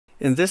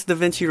In this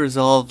DaVinci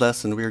Resolve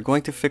lesson, we are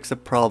going to fix a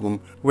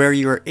problem where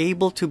you are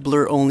able to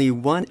blur only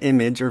one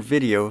image or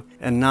video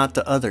and not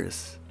the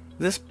others.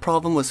 This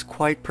problem was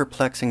quite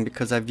perplexing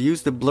because I've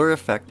used the blur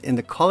effect in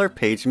the color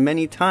page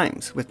many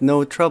times with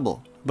no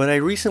trouble. But I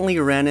recently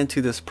ran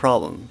into this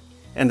problem,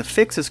 and the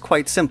fix is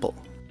quite simple.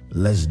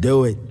 Let's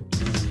do it.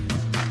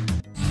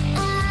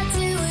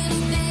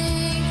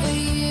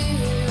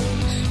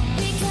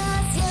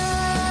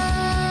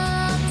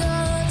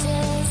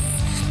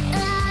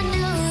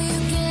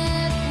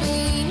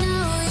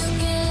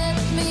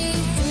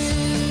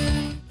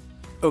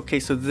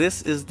 Okay, so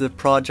this is the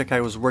project I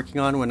was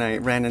working on when I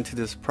ran into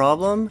this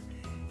problem,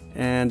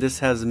 and this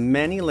has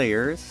many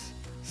layers,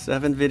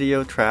 7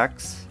 video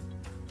tracks,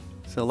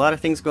 so a lot of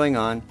things going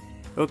on.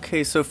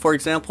 Okay, so for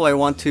example, I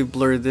want to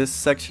blur this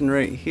section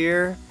right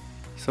here,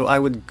 so I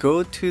would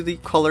go to the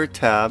color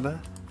tab.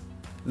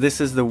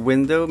 This is the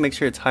window, make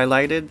sure it's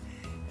highlighted,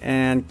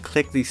 and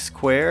click the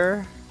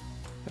square.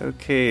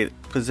 Okay,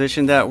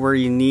 position that where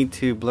you need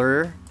to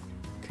blur.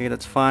 Okay,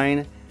 that's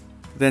fine.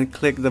 Then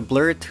click the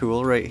blur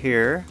tool right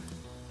here.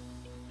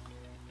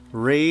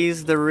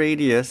 Raise the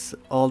radius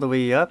all the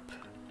way up,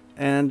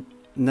 and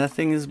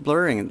nothing is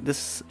blurring.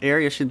 This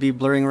area should be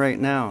blurring right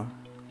now.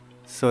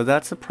 So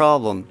that's a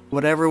problem.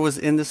 Whatever was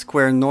in the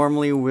square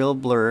normally will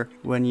blur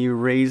when you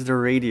raise the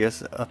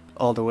radius up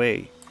all the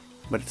way,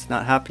 but it's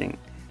not happening.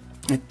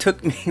 It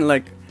took me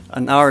like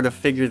an hour to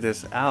figure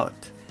this out.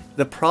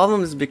 The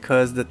problem is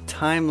because the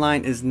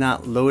timeline is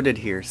not loaded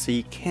here, so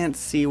you can't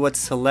see what's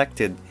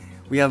selected.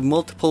 We have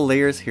multiple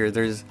layers here.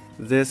 There's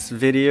this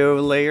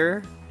video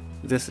layer,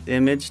 this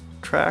image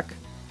track,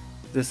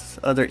 this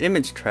other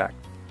image track,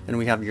 and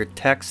we have your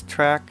text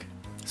track.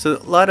 So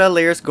a lot of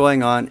layers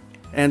going on,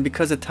 and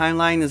because the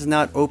timeline is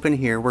not open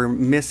here, we're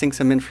missing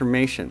some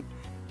information.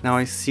 Now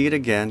I see it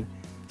again.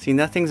 See,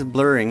 nothing's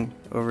blurring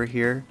over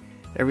here.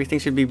 Everything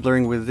should be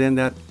blurring within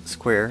that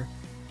square,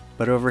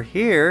 but over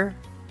here,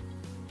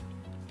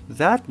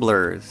 that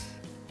blurs.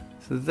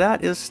 So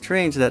that is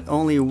strange that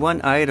only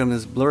one item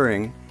is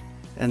blurring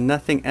and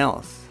nothing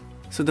else.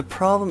 So the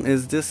problem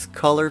is this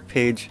color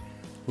page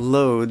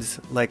loads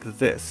like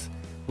this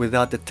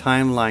without the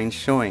timeline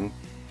showing,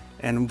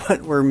 and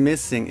what we're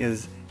missing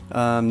is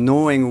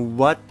knowing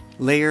what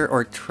layer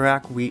or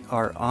track we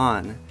are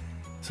on.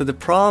 So the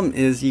problem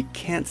is you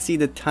can't see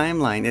the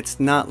timeline. It's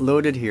not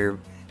loaded here.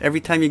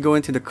 Every time you go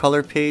into the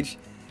color page,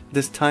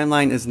 this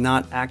timeline is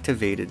not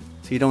activated,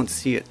 so you don't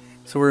see it.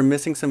 So we're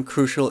missing some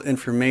crucial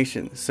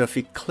information. So if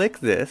you click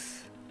this,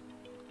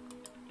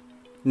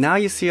 now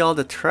you see all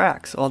the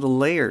tracks, all the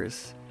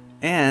layers,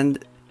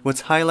 and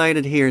what's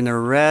highlighted here in the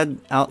red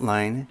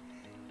outline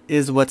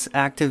is what's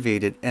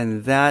activated,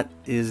 and that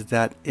is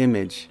that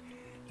image,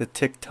 the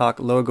TikTok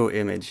logo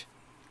image.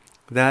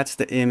 That's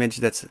the image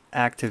that's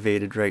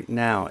activated right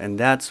now, and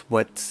that's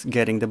what's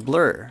getting the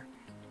blur.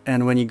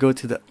 And when you go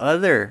to the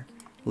other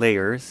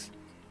layers,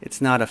 it's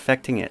not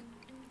affecting it.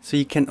 So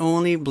you can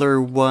only blur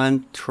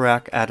one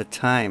track at a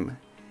time.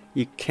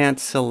 You can't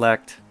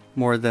select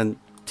more than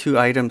 2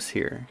 items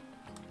here.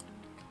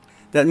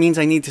 That means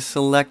I need to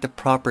select the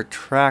proper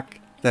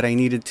track that I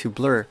needed to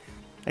blur.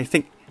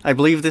 I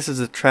believe this is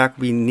the track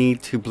we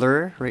need to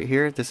blur right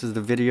here. This is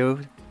the video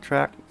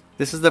track.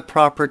 This is the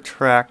proper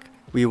track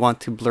we want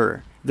to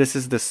blur. This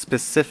is the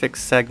specific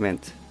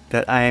segment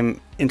that I'm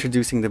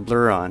introducing the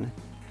blur on.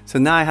 So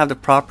now I have the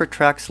proper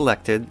track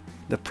selected,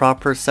 the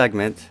proper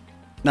segment.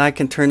 Now I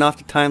can turn off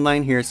the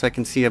timeline here so I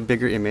can see a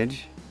bigger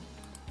image.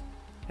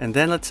 And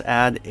then let's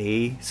add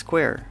a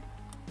square.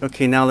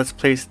 Okay, now let's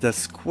place the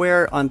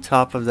square on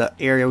top of the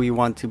area we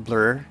want to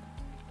blur.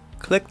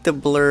 Click the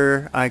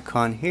blur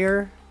icon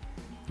here,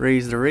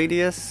 raise the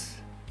radius,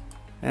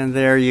 and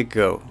there you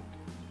go.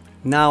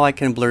 Now I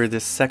can blur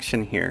this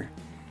section here.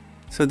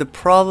 So the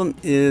problem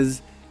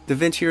is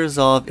DaVinci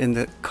Resolve in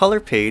the color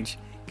page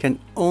can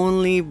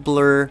only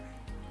blur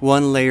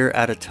one layer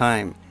at a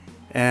time.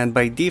 And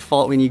by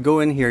default, when you go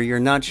in here, you're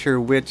not sure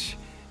which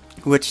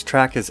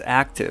track is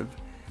active.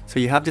 So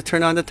you have to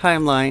turn on the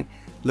timeline,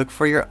 look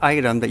for your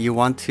item that you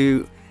want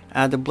to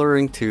add the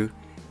blurring to,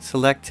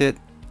 select it,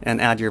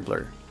 and add your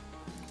blur.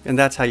 And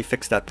that's how you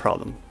fix that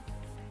problem.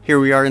 Here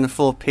we are in the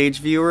full page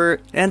viewer,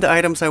 and the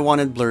items I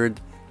wanted blurred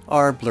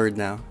are blurred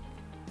now.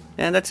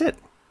 And that's it.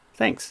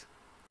 Thanks.